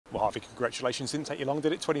Well, Harvey, congratulations. Didn't take you long,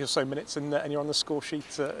 did it? 20 or so minutes and you're on the score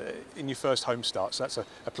sheet in your first home start, so that's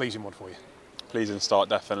a pleasing one for you. Pleasing start,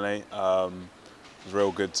 definitely. It was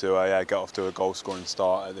real good to get off to a goal-scoring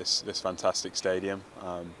start at this fantastic stadium.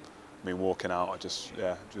 I mean, walking out, I just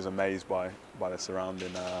was amazed by the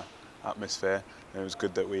surrounding atmosphere. And it was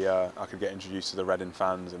good that I could get introduced to the Reading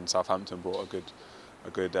fans, and Southampton brought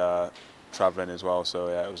a good travelling as well. So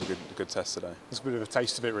yeah, it was a good test today. It's a bit of a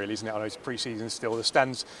taste of it, really, isn't it? I know it's pre-season still. The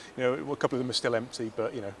stands, a couple of them are still empty,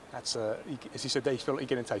 but that's as you said, they feel like you're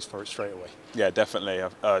getting a taste for it straight away. Yeah, definitely,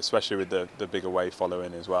 especially with the big away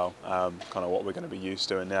following as well. Kind of what we're going to be used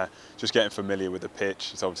to, and just getting familiar with the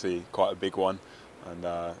pitch. It's obviously quite a big one,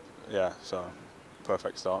 and so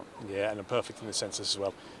perfect start. Yeah, and perfect in the sense as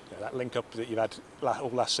well. That link up that you've had all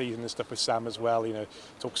last season and stuff with Sam as well.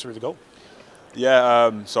 Talk us through the goal.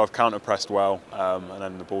 Yeah, so I've counter-pressed well, and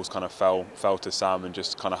then the balls kind of fell to Sam, and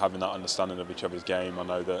just kind of having that understanding of each other's game. I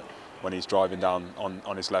know that when he's driving down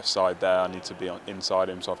on his left side there, I need to be inside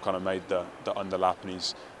him, so I've kind of made the underlap, and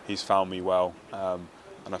he's found me well.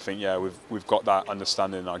 And I think we've got that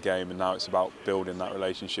understanding in our game, and now it's about building that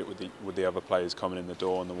relationship with the other players coming in the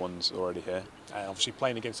door and the ones already here. Obviously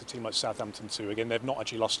playing against a team like Southampton too. Again, they've not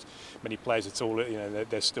actually lost many players at all.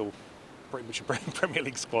 They're still pretty much a Premier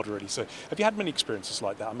League squad really. So have you had many experiences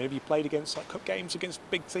like that? I mean, have you played against cup games against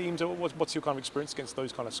big teams, or what's your kind of experience against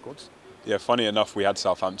those kind of squads? Yeah, funny enough, we had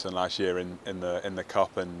Southampton last year in the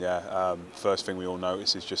cup, and first thing we all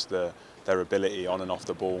notice is just their ability on and off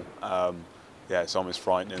the ball. It's almost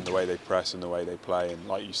frightening the way they press and the way they play. And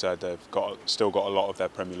like you said, they've still got a lot of their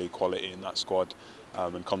Premier League quality in that squad.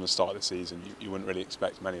 And come the start of the season, you wouldn't really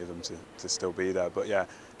expect many of them to still be there. But yeah,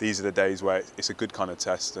 these are the days where it's a good kind of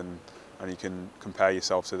test, and you can compare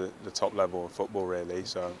yourself to the top level of football really.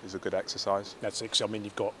 So it's a good exercise. That's it. I mean,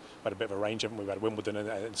 you've had a bit of a range, haven't we? We've had Wimbledon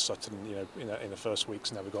and Sutton, in the first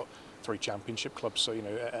weeks. Now we've got 3 championship clubs, so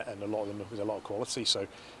and a lot of them with a lot of quality. So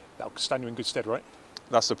that'll stand you in good stead, right?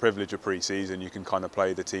 That's the privilege of pre-season. You can kind of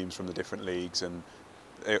play the teams from the different leagues, and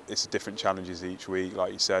it's different challenges each week,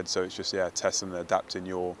 like you said. So it's just testing and adapting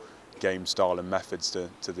your game style and methods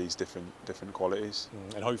to these different qualities.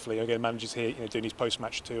 And hopefully, again, managers here, doing his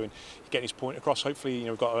post-match too, and getting his point across. Hopefully,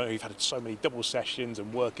 we've had so many double sessions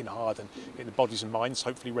and working hard and getting the bodies and minds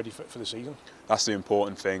hopefully ready for the season. That's the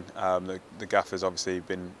important thing. The gaffer's obviously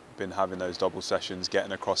been having those double sessions,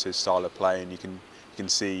 getting across his style of play, and you can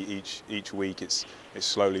see each week it's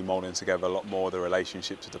slowly moulding together a lot more, the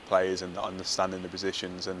relationships with the players and understanding the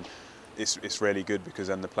positions, and it's really good, because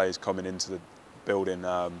then the players coming into the building,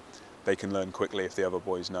 they can learn quickly if the other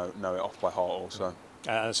boys know it off by heart also.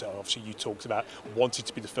 So obviously you talked about wanting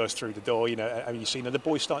to be the first through the door. I mean, you've seen the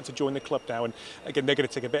boys starting to join the club now, and again they're going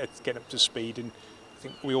to take a bit to get up to speed. And I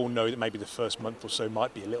think we all know that maybe the first month or so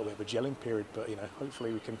might be a little bit of a gelling period, but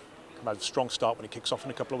hopefully we can come out with a strong start when it kicks off in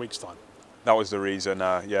a couple of weeks' time. That was the reason,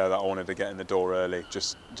 that I wanted to get in the door early,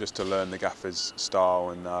 just to learn the gaffer's style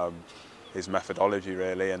and his methodology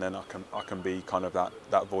really, and then I can be kind of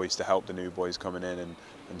that voice to help the new boys coming in and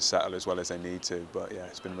settle as well as they need to. But yeah,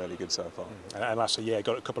 it's been really good so far. And lastly,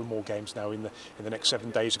 got a couple more games now in the next 7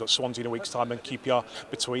 days. We've got Swansea in a week's time and QPR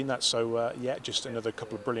between that. So just another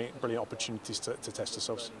couple of brilliant opportunities to test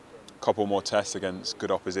ourselves. A couple more tests against good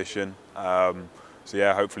opposition.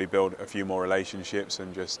 So hopefully build a few more relationships,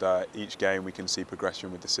 and just each game we can see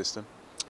progression with the system.